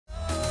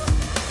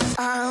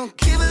I'll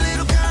give a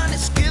little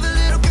kindness, give a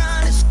little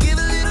kindness, give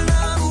a little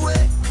love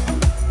away.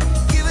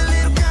 Give a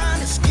little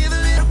kindness, give a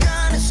little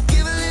kindness,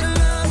 give a little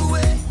love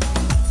away.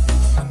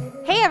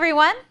 Hey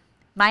everyone,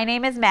 my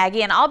name is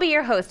Maggie and I'll be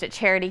your host at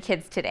Charity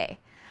Kids Today.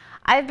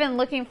 I've been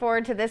looking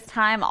forward to this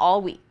time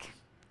all week.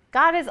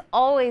 God is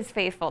always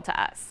faithful to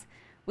us.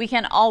 We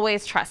can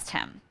always trust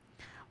Him.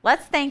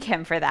 Let's thank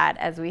Him for that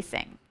as we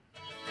sing.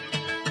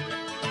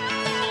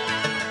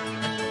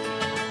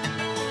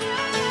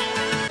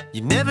 You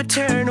never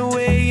turn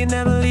away, you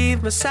never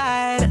leave my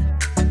side.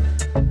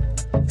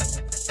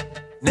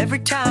 And every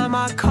time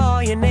I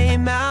call your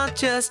name out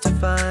just to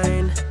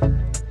find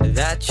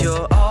that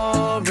you're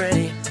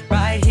already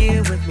right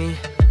here with me,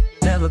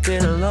 never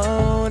been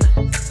alone.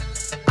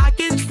 I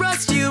can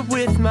trust you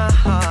with my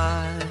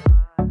heart,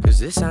 'cause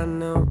this I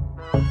know.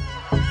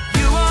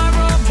 You are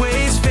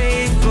always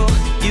faithful,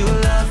 you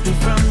love me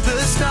from the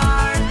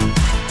start.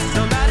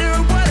 No matter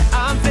what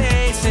I'm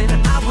facing,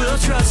 I will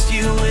trust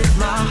you with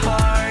my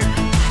heart.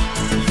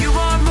 You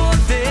are more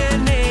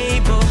than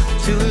able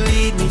to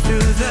lead me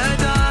through the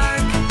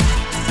dark.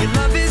 Your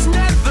love is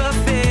never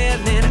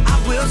failing, I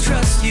will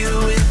trust you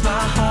with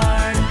my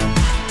heart.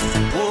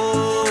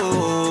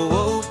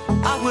 Whoa,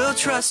 I will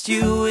trust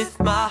you with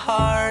my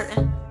heart.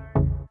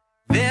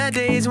 There are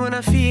days when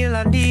I feel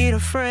I need a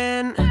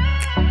friend,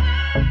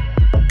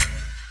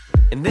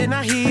 and then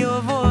I hear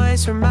your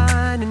voice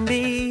reminding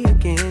me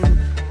again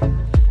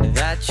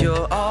that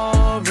you're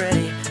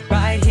already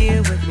right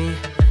here with me,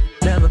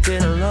 never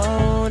been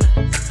alone.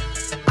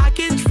 I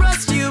can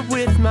trust you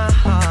with my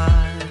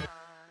heart,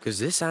 'cause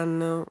this I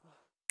know.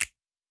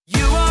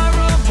 You are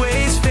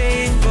always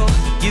faithful,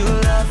 you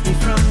love me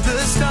from the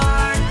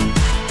start.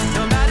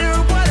 No matter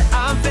what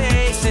I'm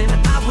facing,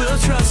 I will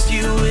trust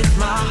you with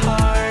my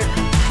heart.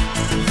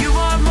 You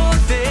are more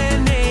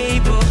than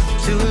able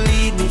to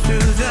lead me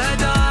through the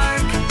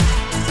dark.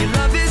 Your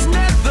love is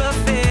never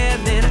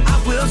failing, I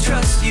will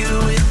trust you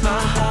with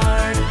my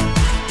heart.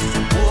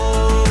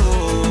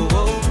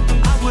 Whoa,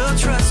 I will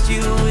trust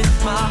you with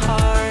my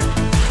heart.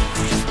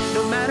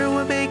 No matter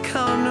what may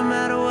come, no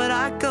matter what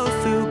I go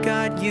through,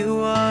 God,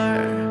 you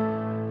are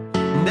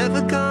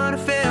never gonna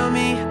fail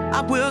me,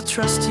 I will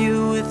trust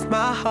you with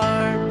my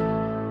heart.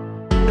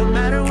 No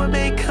matter what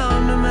may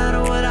come, no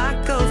matter what I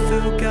go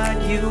through, God,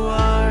 you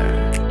are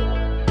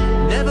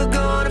never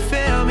gonna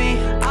fail me,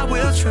 I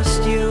will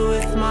trust you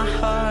with my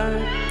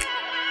heart.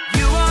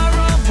 You are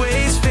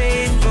always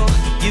faithful,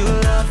 you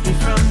love me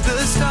from the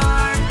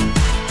start.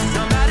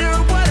 No matter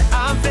what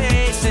I'm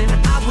facing,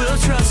 I will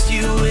trust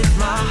you with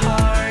my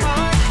heart.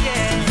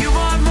 You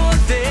are more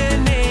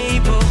than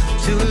able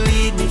to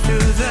lead me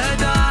through the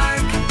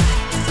dark.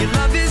 Your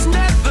love is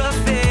never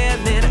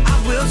failing, I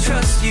will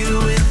trust you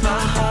with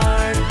my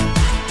heart.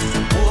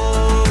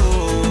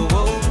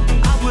 Whoa,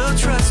 I will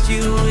trust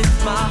you with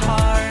my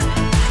heart.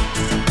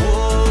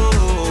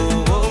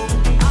 Whoa,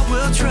 I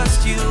will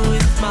trust you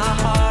with my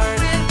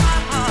heart.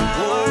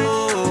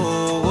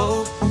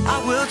 Whoa, I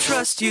will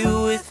trust you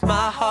with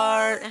my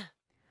heart.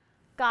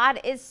 God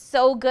is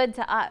so good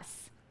to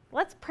us.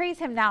 Let's praise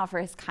Him now for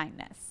His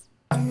kindness.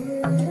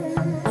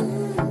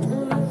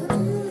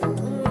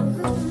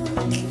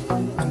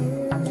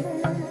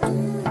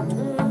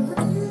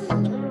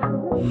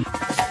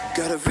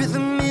 Got a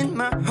rhythm in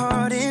my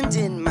heart and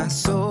in my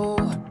soul.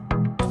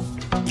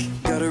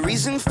 Got a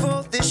reason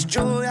for this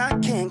joy I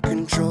can't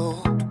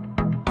control.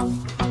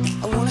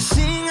 I wanna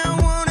sing, I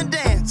wanna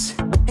dance,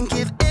 and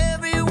give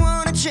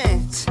everyone a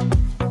chance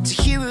to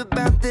hear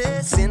about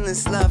this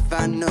endless love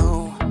I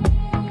know.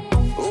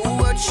 Oh,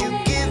 what you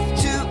give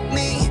to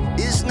me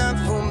is not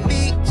for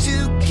me to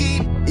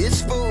keep,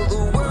 it's for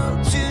the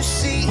world to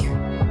see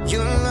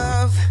your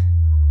love.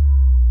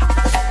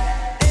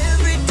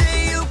 Every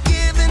day you're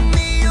giving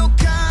me your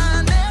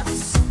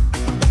kindness.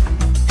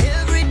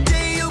 Every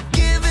day you're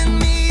giving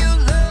me your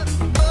love.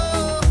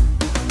 Oh,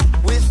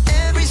 with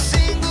every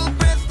single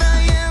breath I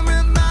am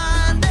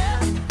reminded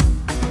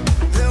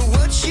that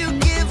what you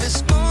give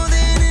is more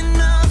than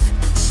enough.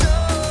 So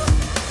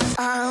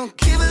I'll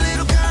give a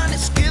little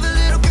kindness, give a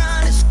little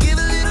kindness, give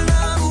a little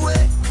love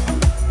away.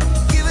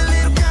 Give a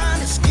little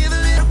kindness, give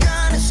a little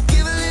kindness,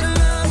 give a little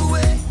love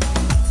away.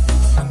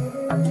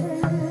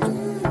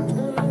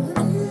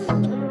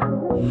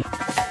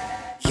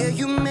 Yeah,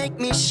 you make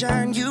me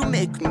shine, you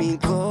make me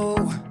glow.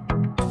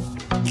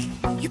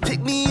 You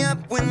pick me up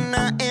when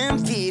I am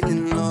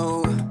feeling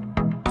low.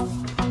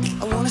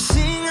 I wanna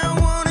sing, I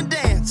wanna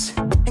dance,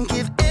 and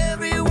give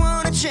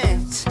everyone a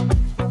chance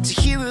to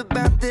hear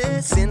about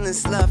this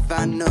endless love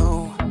I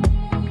know.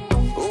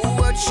 Oh,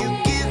 what you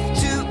give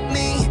to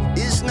me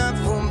is not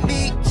for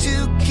me to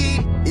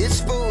keep, it's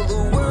for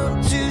the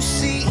world to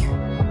see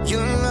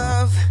your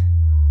love.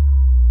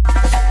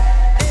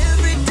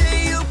 Every day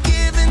you're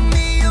giving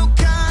me your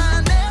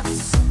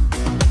kindness.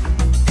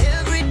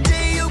 Every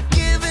day you're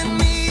giving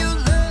me your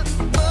love.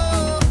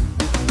 Oh,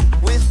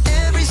 with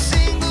every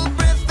single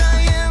breath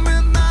I am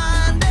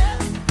reminded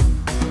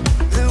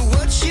that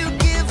what you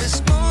give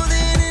is more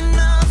than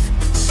enough.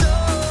 So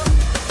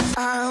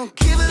I'll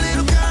give a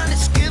little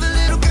kindness, give a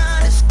little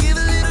kindness, give a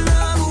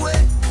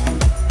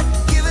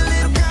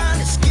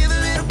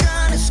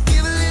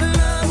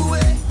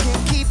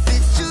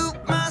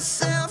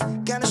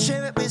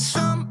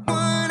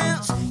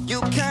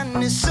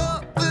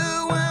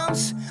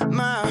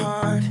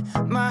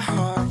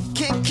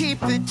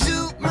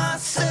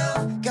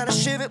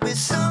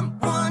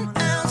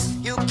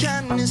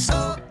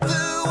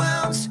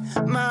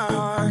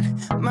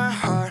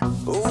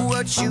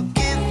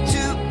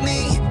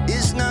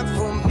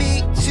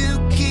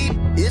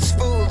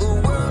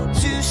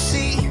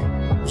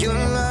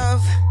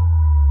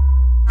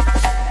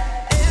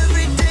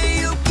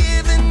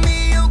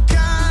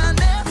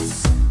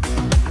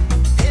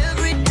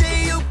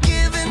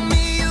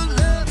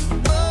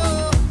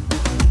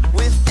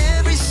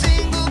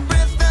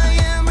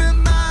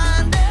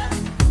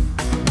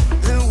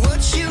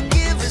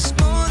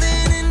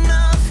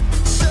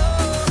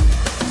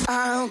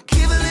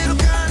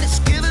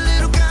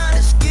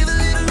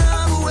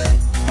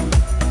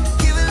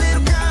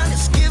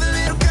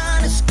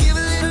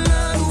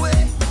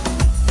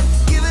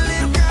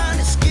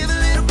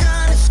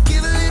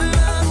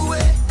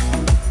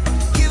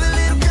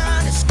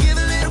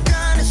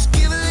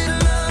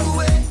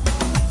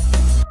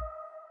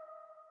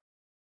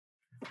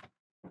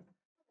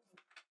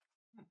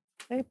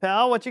Hey,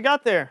 pal, what you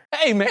got there?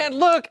 Hey, man,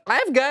 look,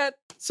 I've got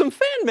some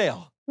fan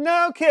mail.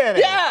 No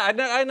kidding. Yeah,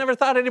 I never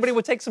thought anybody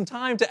would take some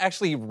time to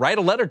actually write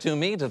a letter to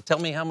me to tell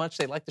me how much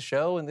they like the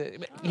show.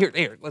 And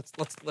here,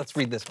 let's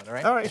read this one, all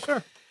right? All right,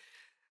 sure.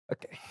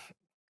 Okay,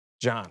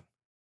 John.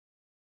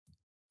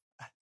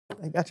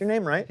 I got your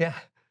name right. Yeah,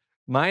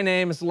 my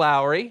name is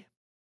Lowry.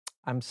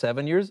 I'm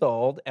 7 years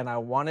old, and I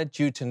wanted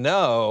you to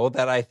know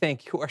that I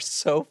think you are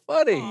so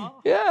funny.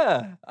 Aw.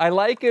 Yeah, I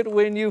like it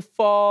when you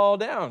fall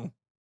down.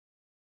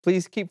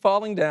 Please keep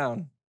falling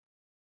down.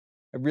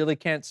 I really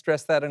can't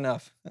stress that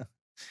enough.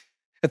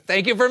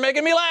 Thank you for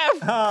making me laugh.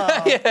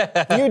 Oh,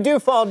 Yeah. You do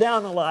fall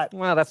down a lot.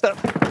 Well, that's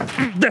not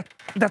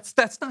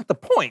the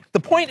point. The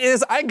point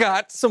is I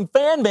got some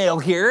fan mail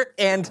here,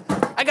 and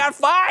I got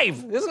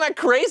 5. Isn't that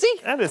crazy?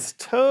 That is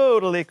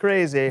totally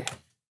crazy.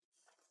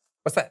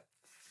 What's that?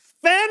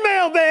 Fan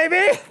mail,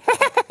 baby!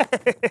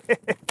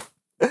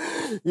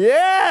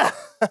 Yeah!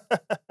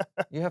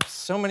 You have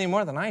so many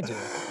more than I do.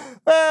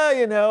 Well,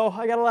 you know,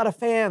 I got a lot of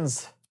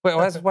fans. Wait,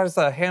 why does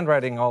the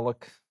handwriting all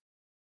look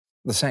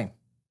the same?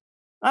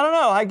 I don't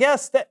know. I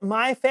guess that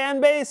my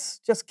fan base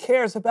just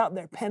cares about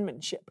their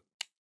penmanship.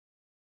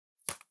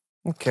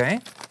 Okay.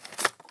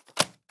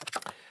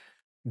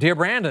 Dear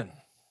Brandon,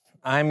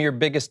 I'm your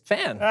biggest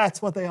fan.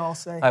 That's what they all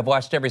say. I've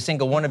watched every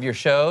single one of your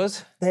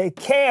shows. They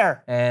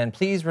care. And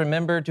please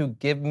remember to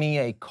give me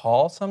a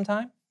call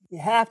sometime. You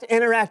have to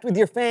interact with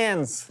your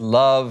fans.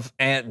 Love,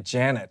 Aunt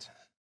Janet.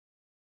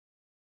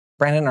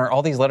 Brandon, are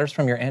all these letters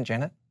from your Aunt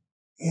Janet?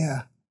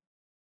 Yeah.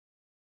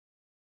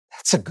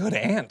 That's a good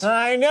aunt.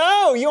 I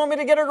know. You want me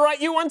to get her to write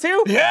you one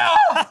too? Yeah!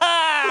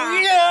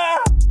 Yeah!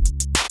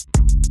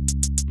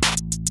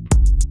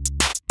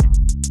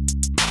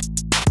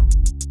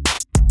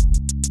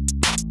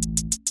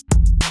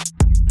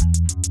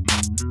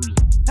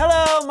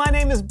 Hello, my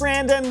name is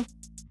Brandon.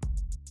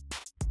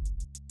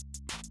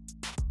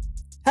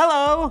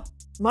 Hello,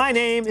 my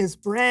name is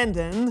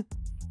Brandon.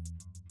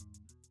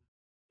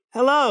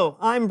 Hello,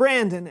 I'm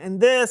Brandon,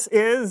 and this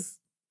is,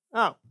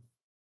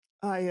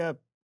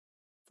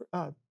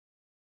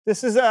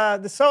 this is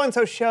the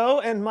so-and-so show,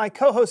 and my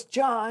co-host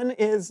John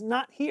is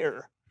not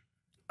here.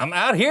 I'm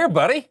out here,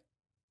 buddy.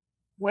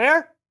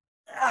 Where?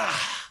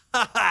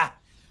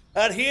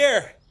 Out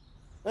here.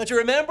 Don't you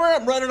remember?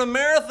 I'm running a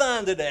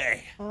marathon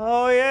today.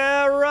 Oh,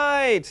 yeah,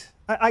 right.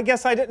 I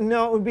guess I didn't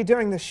know it would be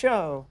during the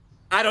show.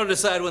 I don't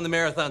decide when the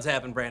marathons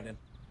happen, Brandon.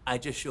 I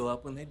just show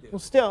up when they do. Well,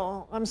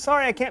 still, I'm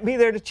sorry I can't be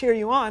there to cheer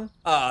you on.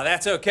 Oh,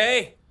 that's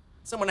okay.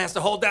 Someone has to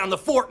hold down the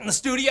fort in the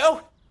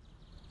studio.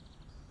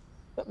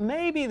 But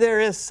maybe there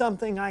is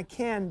something I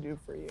can do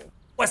for you.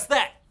 What's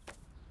that?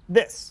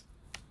 This.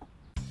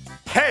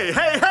 Hey,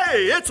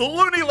 it's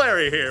Looney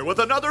Larry here with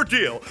another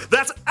deal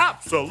that's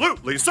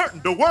absolutely certain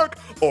to work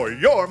or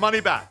your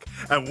money back.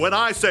 And when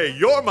I say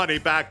your money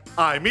back,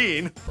 I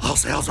mean all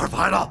sales are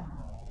final.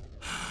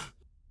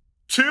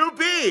 To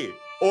be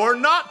or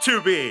not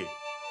to be?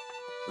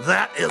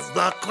 That is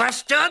the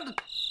question.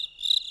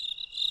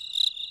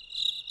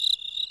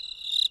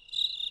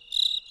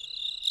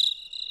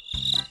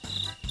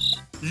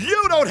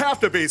 You don't have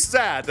to be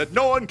sad that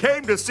no one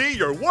came to see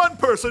your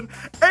one-person,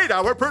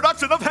 8-hour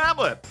production of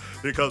Hamlet.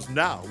 Because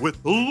now,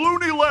 with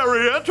Looney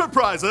Larry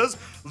Enterprises,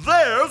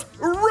 there's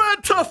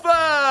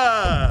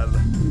Rent-A-Fan!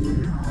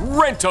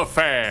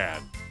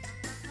 Rent-A-Fan!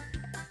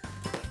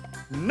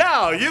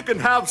 Now you can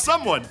have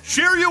someone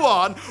cheer you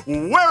on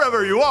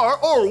wherever you are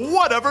or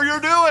whatever you're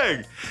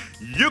doing.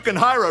 You can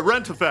hire a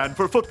Rent-A-Fan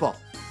for football,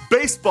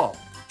 baseball,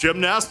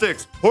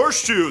 gymnastics,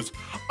 horseshoes,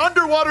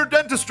 underwater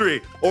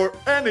dentistry, or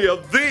any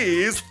of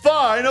these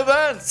fine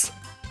events.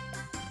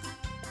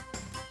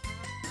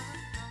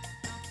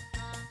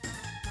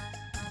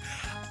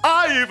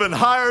 I even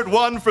hired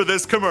one for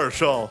this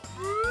commercial.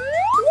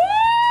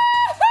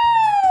 Woo-hoo!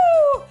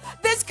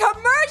 This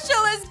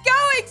commercial is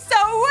going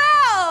so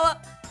well!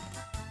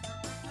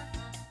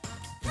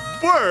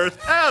 Worth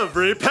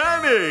every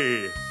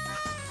penny.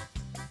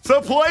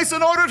 So place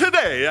an order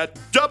today at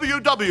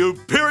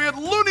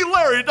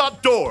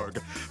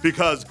www.looneylarry.org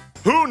because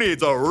who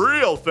needs a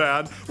real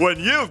fan when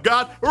you've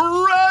got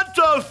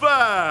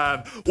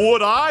Rent-A-Fan?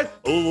 Would I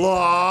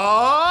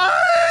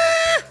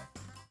lie?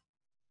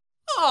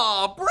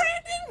 Aw,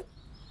 Brandon!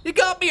 You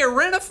got me a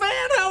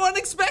Rent-A-Fan? How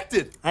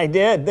unexpected! I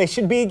did. They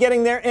should be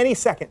getting there any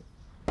second.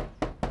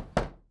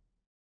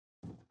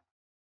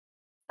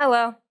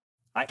 Hello,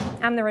 Hi.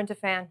 I'm the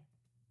Rent-A-Fan.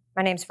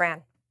 My name's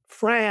Fran.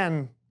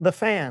 Fran, the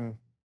fan.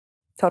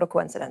 Total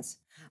coincidence.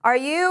 Are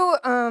you,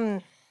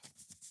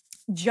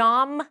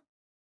 Jom?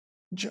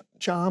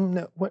 John?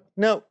 No, what?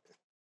 No.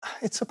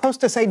 It's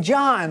supposed to say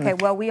John. Okay,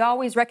 well, we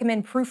always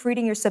recommend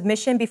proofreading your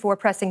submission before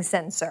pressing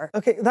send, sir.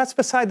 Okay, that's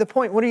beside the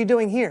point. What are you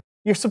doing here?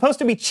 You're supposed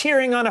to be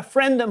cheering on a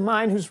friend of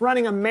mine who's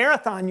running a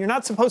marathon. You're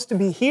not supposed to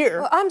be here.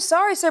 Well, I'm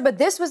sorry, sir, but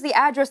this was the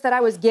address that I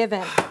was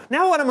given.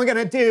 Now what am I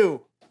gonna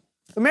do?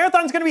 The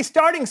marathon's gonna be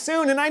starting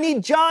soon, and I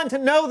need John to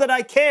know that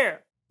I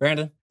care.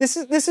 Brandon? This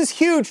is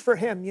huge for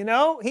him, you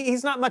know?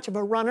 He's not much of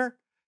a runner.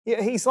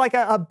 He's like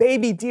a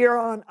baby deer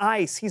on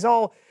ice. He's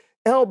all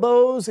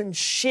elbows and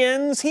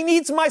shins. He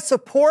needs my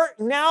support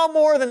now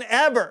more than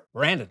ever.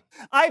 Brandon.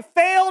 I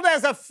failed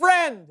as a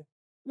friend.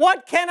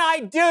 What can I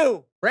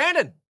do?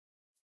 Brandon.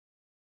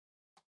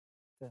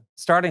 The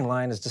starting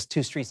line is just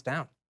 2 streets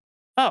down.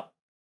 Oh,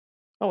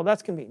 well,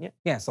 that's convenient.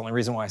 Yeah, it's the only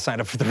reason why I signed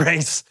up for the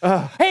race.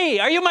 Hey,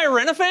 are you my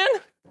Rena fan?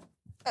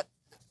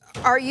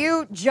 Are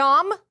you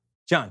John?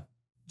 John.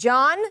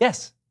 John?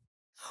 Yes.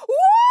 Woohoo!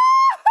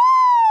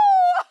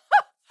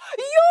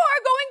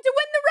 You're going to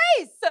win the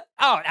race!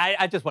 Oh,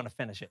 I just want to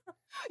finish it.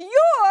 You're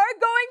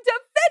going to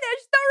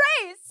finish the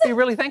race! You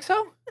really think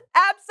so?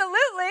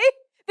 Absolutely,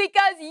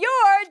 because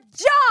you're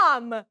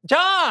John!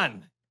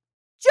 John!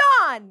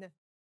 John!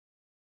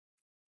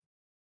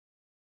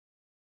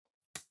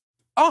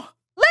 Oh.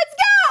 Let's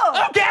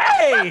go!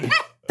 Okay!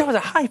 That was a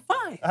high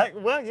five.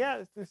 Well,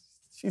 yeah,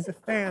 she's a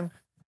fan.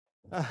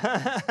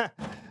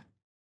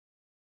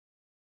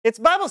 It's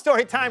Bible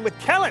story time with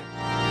Kellen.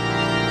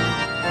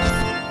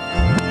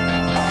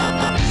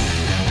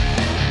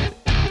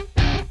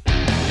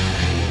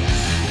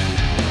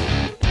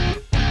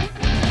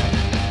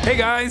 Hey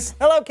guys.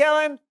 Hello,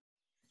 Kellen.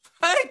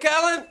 Hey,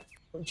 Kellen.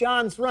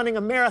 John's running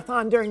a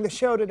marathon during the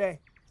show today.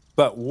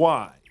 But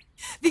why?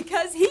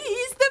 Because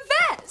he's the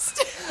best.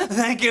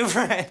 Thank you,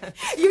 Fran.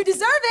 You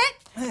deserve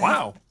it.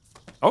 Wow.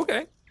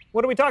 Okay.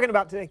 What are we talking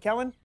about today,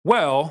 Kellen?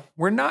 Well,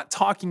 we're not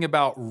talking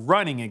about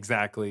running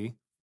exactly,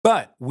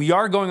 but we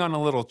are going on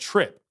a little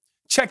trip.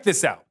 Check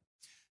this out.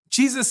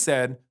 Jesus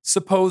said,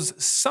 suppose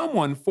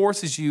someone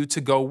forces you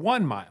to go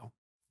 1 mile.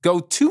 Go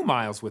 2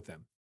 miles with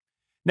them.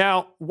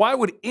 Now, why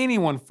would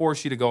anyone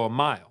force you to go a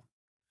mile?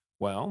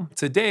 Well,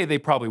 today they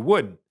probably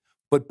wouldn't.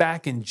 But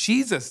back in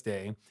Jesus'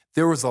 day,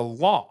 there was a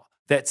law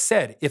that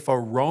said if a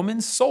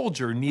Roman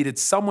soldier needed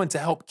someone to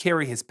help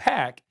carry his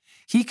pack,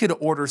 he could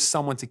order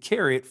someone to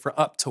carry it for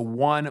up to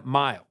 1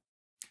 mile.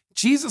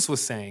 Jesus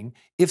was saying,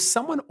 if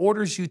someone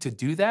orders you to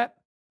do that,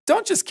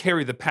 don't just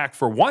carry the pack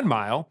for 1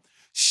 mile,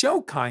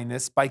 show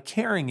kindness by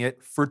carrying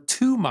it for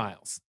 2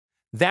 miles.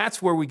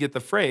 That's where we get the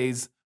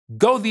phrase,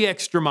 go the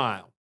extra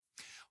mile.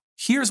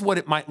 Here's what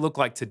it might look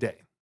like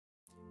today.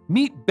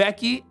 Meet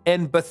Becky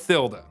and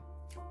Bathilda.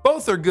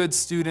 Both are good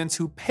students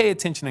who pay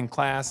attention in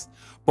class,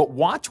 but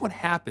watch what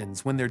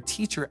happens when their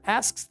teacher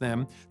asks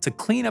them to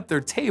clean up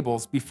their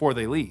tables before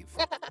they leave.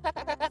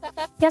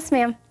 Yes,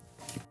 ma'am.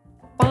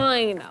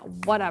 Fine,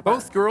 whatever.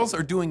 Both girls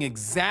are doing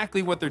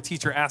exactly what their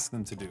teacher asked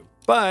them to do,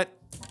 but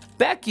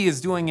Becky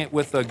is doing it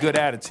with a good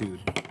attitude,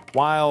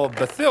 while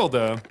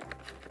Bathilda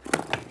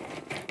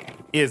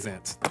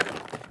isn't.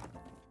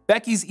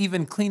 Becky's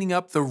even cleaning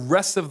up the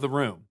rest of the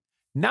room,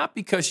 not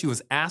because she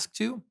was asked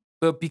to,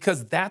 but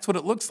because that's what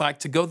it looks like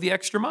to go the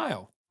extra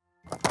mile.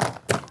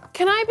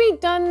 Can I be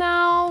done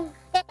now?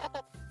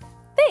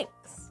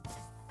 Thanks.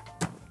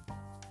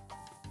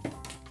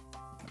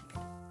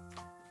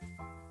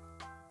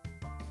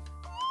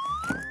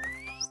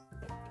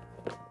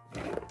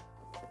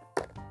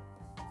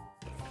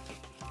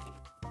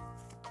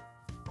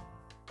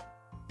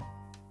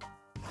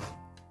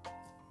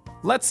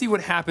 Let's see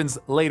what happens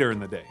later in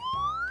the day.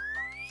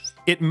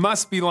 It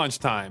must be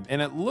lunchtime,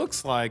 and it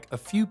looks like a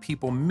few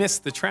people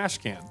missed the trash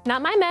can.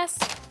 Not my mess.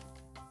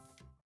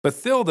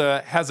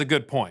 Bathilda has a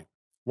good point.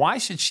 Why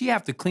should she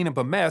have to clean up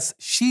a mess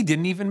she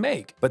didn't even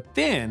make? But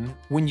then,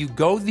 when you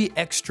go the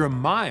extra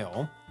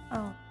mile...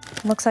 Oh,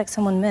 looks like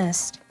someone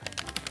missed.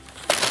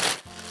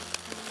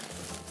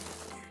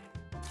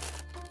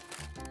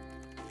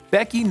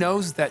 Becky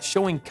knows that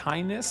showing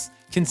kindness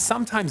can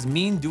sometimes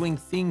mean doing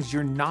things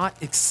you're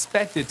not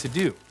expected to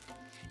do,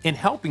 and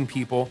helping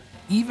people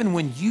even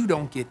when you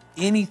don't get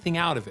anything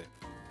out of it.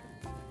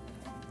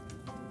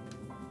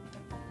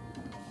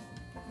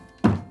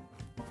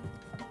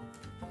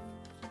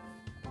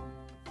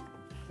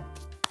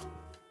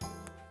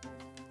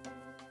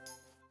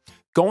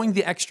 Going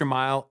the extra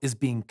mile is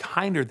being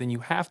kinder than you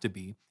have to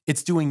be.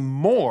 It's doing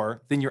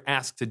more than you're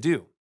asked to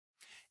do.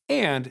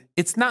 And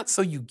it's not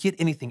so you get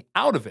anything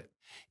out of it.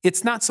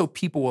 It's not so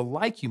people will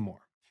like you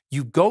more.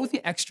 You go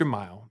the extra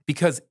mile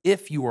because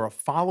if you are a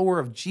follower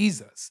of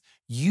Jesus,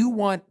 you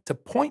want to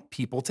point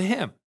people to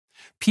him.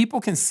 People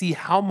can see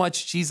how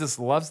much Jesus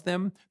loves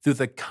them through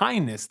the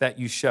kindness that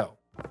you show.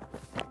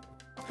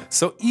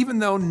 So even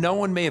though no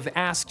one may have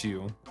asked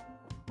you,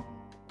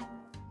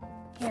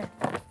 Here,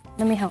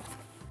 let me help.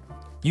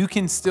 you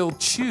can still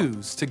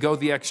choose to go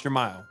the extra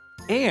mile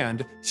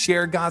and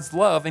share God's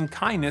love and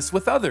kindness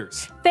with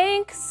others.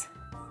 Thanks.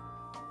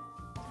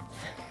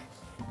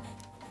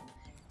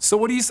 So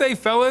what do you say,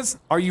 fellas?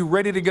 Are you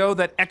ready to go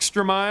that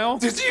extra mile?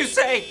 Did you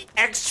say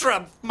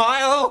extra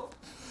mile?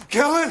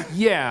 Kellen?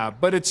 Yeah,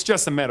 but it's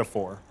just a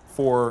metaphor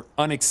for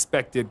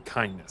unexpected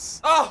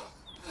kindness. Oh,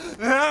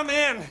 I'm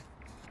in.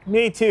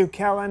 Me too,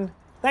 Kellen.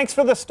 Thanks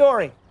for the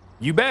story.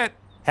 You bet.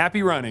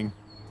 Happy running.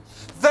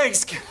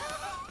 Thanks.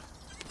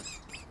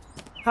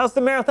 How's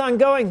the marathon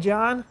going,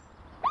 John?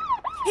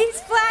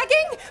 He's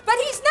flagging, but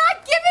he's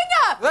not giving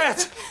up.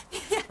 That's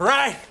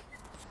right.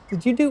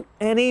 Did you do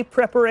any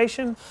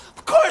preparation?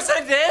 Of course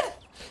I did.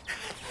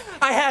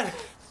 I had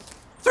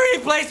 3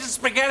 plates of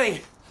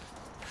spaghetti,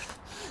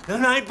 The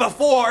night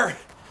before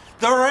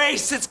the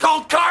race, it's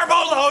called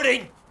carbo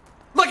loading.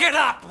 Look it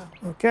up.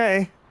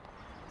 Okay.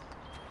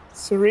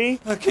 Suri?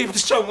 Keep the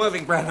show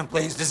moving, Brandon,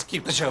 please. Just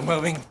keep the show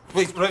moving.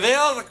 Please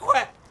reveal the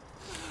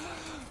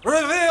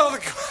Reveal the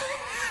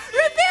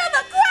Reveal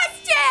the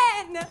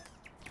question!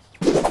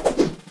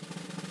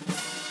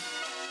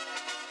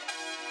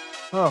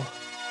 Oh.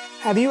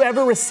 Have you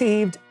ever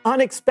received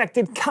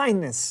unexpected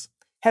kindness?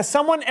 Has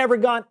someone ever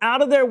gone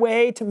out of their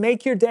way to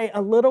make your day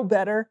a little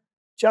better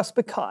just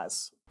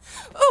because?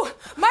 Ooh,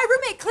 my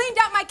roommate cleaned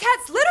out my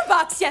cat's litter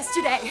box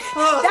yesterday.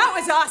 That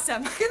was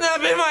awesome. Can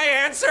that be my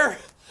answer?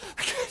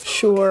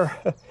 Sure.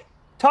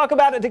 Talk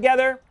about it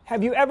together.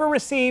 Have you ever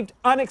received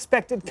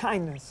unexpected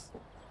kindness?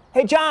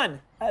 Hey,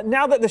 John,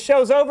 now that the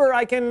show's over,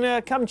 I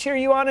can come cheer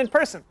you on in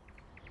person.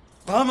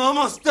 I'm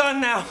almost done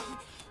now.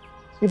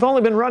 You've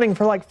only been running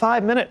for like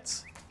 5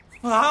 minutes.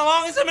 Well, how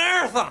long is a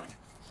marathon?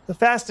 The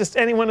fastest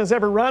anyone has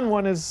ever run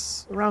one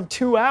is around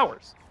 2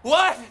 hours.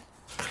 What?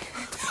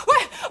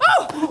 What?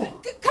 Oh,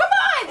 come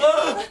on!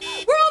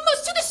 We're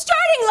almost to the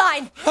starting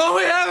line. Oh,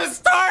 we haven't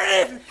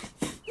started.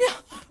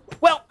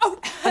 Well,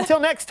 until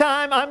next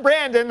time, I'm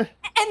Brandon.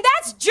 And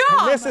that's John.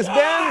 And this has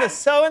been the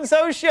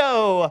So-and-So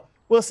Show.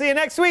 We'll see you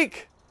next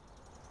week.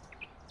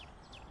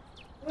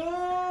 Come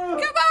on,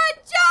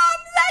 John,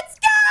 let's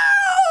go!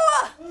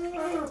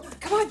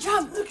 Come on,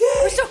 John. Okay.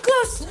 We're so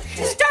close.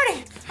 It's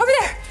starting. Over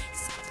there.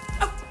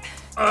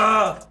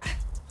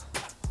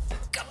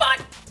 Come on.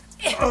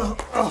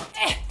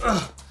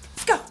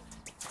 Let's go.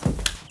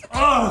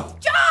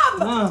 John!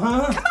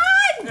 Come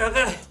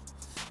on!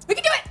 We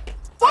can do it.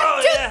 1,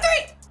 2, 3,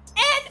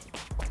 and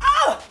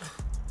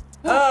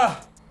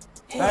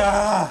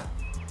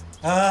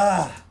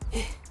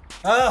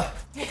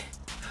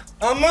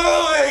I'm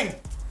moving.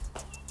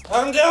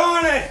 I'm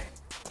doing it.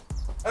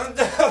 I'm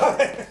doing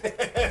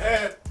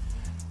it.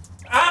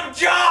 I'm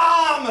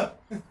John.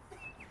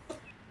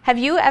 Have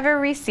you ever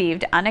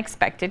received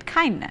unexpected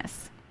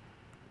kindness?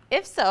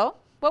 If so,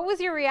 what was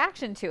your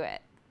reaction to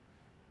it?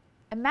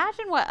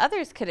 Imagine what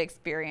others could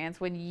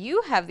experience when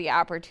you have the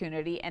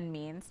opportunity and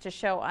means to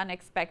show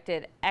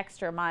unexpected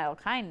extra mile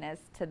kindness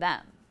to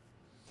them.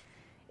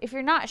 If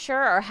you're not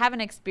sure or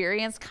haven't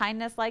experienced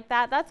kindness like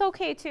that, that's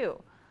okay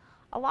too.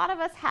 A lot of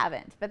us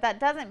haven't, but that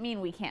doesn't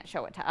mean we can't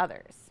show it to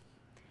others.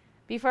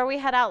 Before we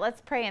head out,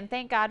 let's pray and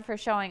thank God for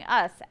showing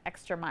us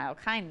extra mile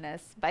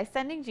kindness by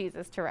sending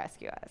Jesus to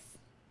rescue us.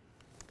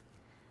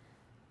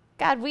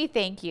 God, we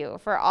thank you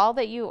for all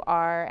that you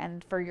are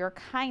and for your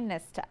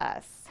kindness to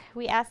us.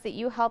 We ask that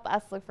you help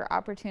us look for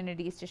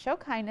opportunities to show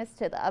kindness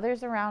to the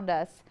others around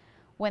us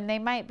when they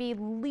might be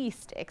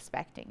least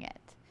expecting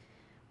it.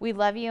 We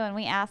love you and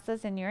we ask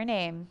this in your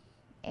name.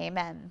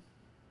 Amen.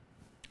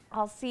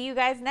 I'll see you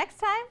guys next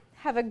time.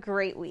 Have a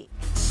great week.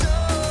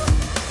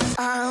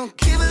 I'll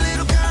give a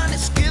little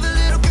kindness, give a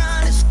little kindness.